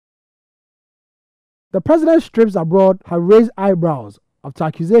The president's trips abroad have raised eyebrows after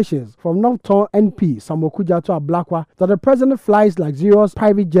accusations from Northern NP Samuel Kudjatu Ablakwa that the president flies luxurious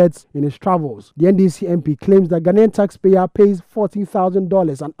private jets in his travels. The NDC MP claims that Ghanaian taxpayer pays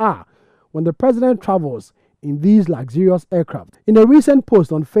 $14,000 an hour when the president travels in these luxurious aircraft. In a recent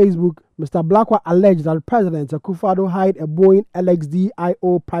post on Facebook, Mr. Ablakwa alleged that President Akufo-Addo hired a Boeing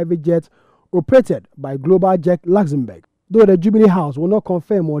LXD-IO private jet operated by Global Jet Luxembourg, though the Jubilee House will not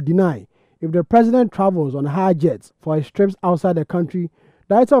confirm or deny if the president travels on high jets for his trips outside the country.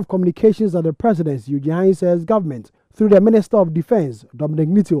 Director of Communications at the presidency, Eugene Arhin, says government, through the Minister of Defense, Dominic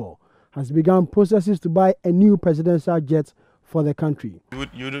Nitiwo, has begun processes to buy a new presidential jet for the country.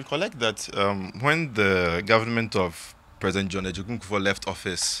 You would recollect that when the government of President John Ejiogun Kufuor left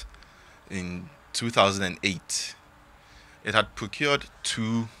office in 2008, it had procured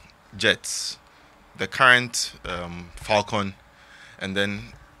 2 jets, the current Falcon, and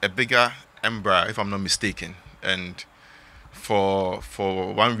then a bigger Embraer, if I'm not mistaken. And for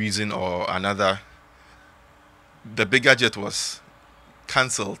one reason or another, the bigger jet was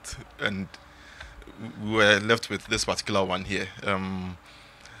cancelled, and we were left with this particular one here. I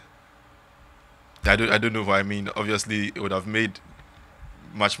don't know what I mean. Obviously, it would have made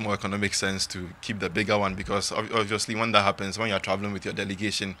much more economic sense to keep the bigger one, because obviously when that happens, when you're traveling with your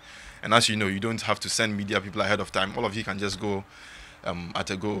delegation, and as you know, you don't have to send media people ahead of time. All of you can just go at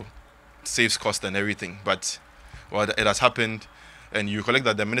a go. Saves cost and everything. But well, it has happened, and you collect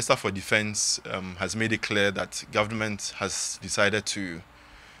that the Minister for Defense has made it clear that government has decided to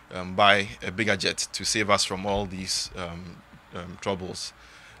buy a bigger jet to save us from all these troubles.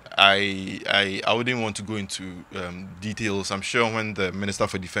 I wouldn't want to go into details. I'm sure when the Minister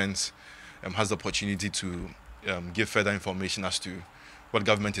for Defense has the opportunity to give further information as to what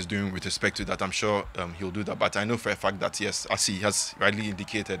government is doing with respect to that, I'm sure he'll do that. But I know for a fact that, yes, as he has rightly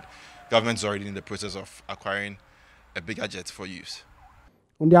indicated, government is already in the process of acquiring a bigger jet for use.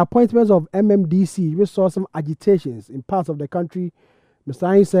 On the appointments of MMDC, we saw some agitations in parts of the country. Mr.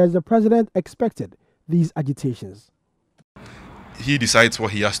 Arhin says the president expected these agitations. He decides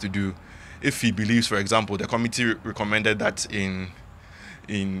what he has to do. If he believes, for example, the committee recommended that in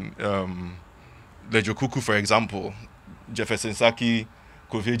Lejokuku, for example, Jefferson Saki,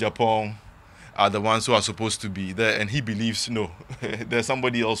 Kofi Japan are the ones who are supposed to be there, and he believes no, there's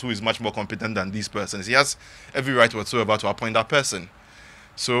somebody else who is much more competent than these persons. He has every right whatsoever to appoint that person.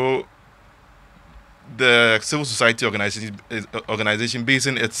 So the civil society organization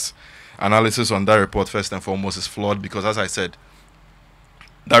basing its analysis on that report first and foremost is flawed, because, as I said,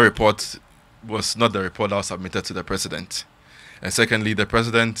 that report was not the report that was submitted to the president. And secondly, the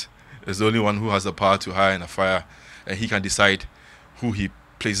president is the only one who has the power to hire and fire, and he can decide who he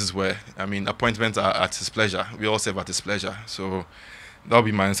places where. I mean, appointments are at his pleasure. We all serve at his pleasure. So that'll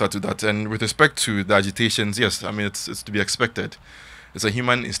be my answer to that. And with respect to the agitations, yes, I mean, it's to be expected. It's a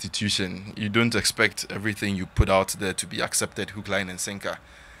human institution. You don't expect everything you put out there to be accepted hook, line, and sinker.